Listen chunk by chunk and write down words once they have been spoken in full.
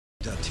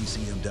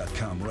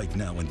TCM.com right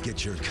now and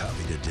get your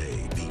copy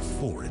today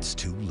before it's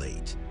too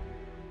late.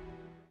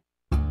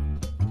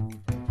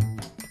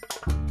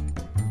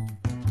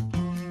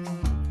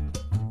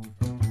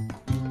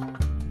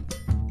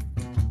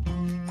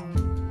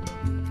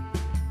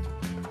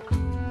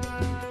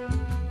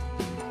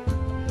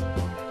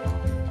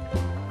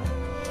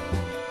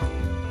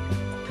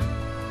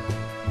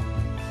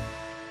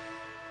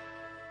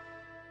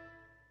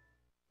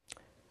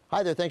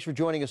 Hi there, thanks for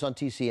joining us on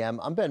TCM.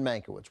 I'm Ben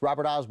Mankiewicz.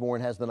 Robert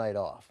Osborne has the night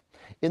off.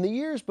 In the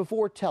years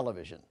before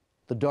television,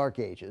 the dark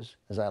ages,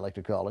 as I like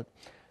to call it,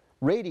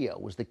 radio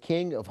was the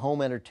king of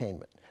home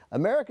entertainment.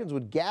 Americans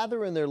would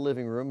gather in their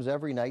living rooms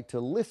every night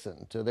to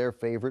listen to their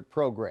favorite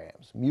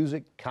programs,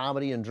 music,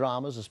 comedy, and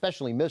dramas,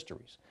 especially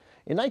mysteries.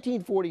 In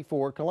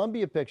 1944,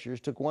 Columbia Pictures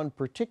took one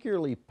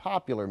particularly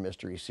popular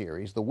mystery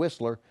series, The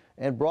Whistler,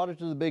 and brought it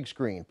to the big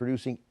screen,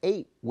 producing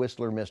 8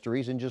 Whistler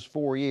mysteries in just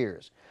 4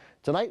 years.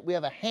 Tonight, we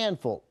have a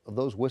handful of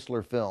those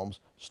Whistler films,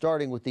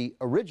 starting with the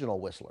original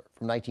Whistler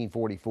from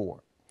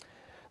 1944.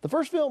 The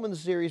first film in the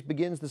series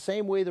begins the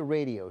same way the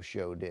radio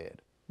show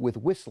did, with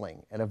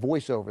whistling and a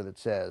voiceover that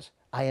says,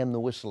 "I am the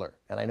Whistler,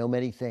 and I know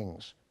many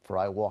things, for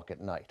I walk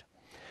at night."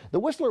 The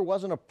Whistler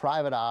wasn't a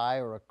private eye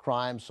or a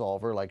crime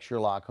solver like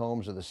Sherlock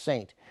Holmes or the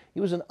Saint. He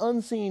was an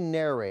unseen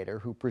narrator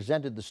who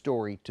presented the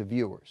story to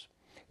viewers.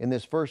 In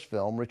this first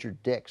film,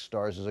 Richard Dix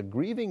stars as a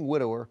grieving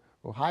widower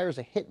who hires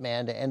a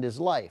hitman to end his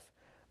life.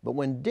 But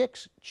when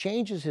Dix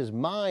changes his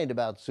mind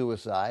about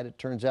suicide, it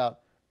turns out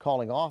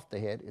calling off the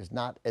hit is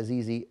not as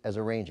easy as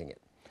arranging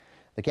it.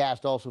 The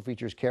cast also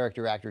features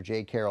character actor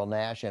J. Carrol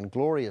Naish and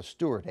Gloria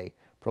Stewart, a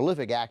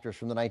prolific actress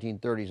from the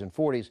 1930s and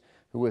 40s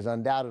who is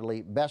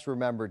undoubtedly best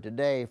remembered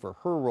today for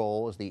her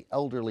role as the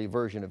elderly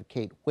version of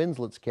Kate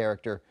Winslet's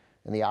character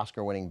in the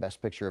Oscar-winning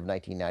Best Picture of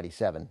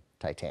 1997,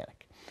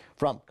 Titanic.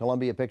 From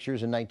Columbia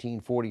Pictures in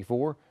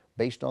 1944,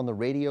 based on the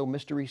radio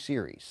mystery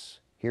series,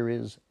 here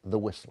is The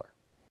Whistler.